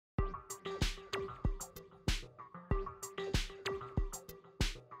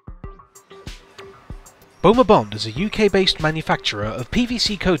Bowmer Bond is a UK-based manufacturer of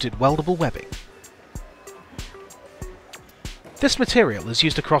PVC-coated weldable webbing. This material is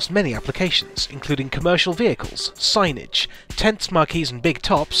used across many applications, including commercial vehicles, signage, tents, marquees and big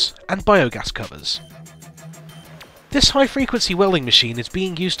tops, and biogas covers. This high-frequency welding machine is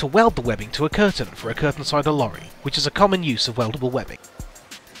being used to weld the webbing to a curtain for a curtain-sider lorry, which is a common use of weldable webbing.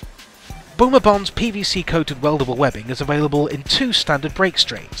 Bowmer Bond's PVC-coated weldable webbing is available in two standard brake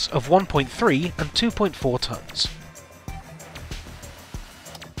strains of 1.3 and 2.4 tons.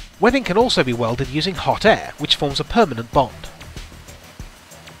 Webbing can also be welded using hot air, which forms a permanent bond.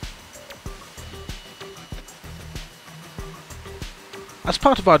 As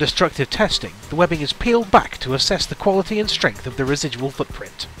part of our destructive testing, the webbing is peeled back to assess the quality and strength of the residual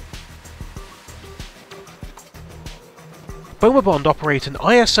footprint. Bowmer Bond operate an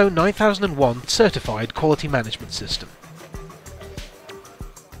ISO 9001 certified quality management system.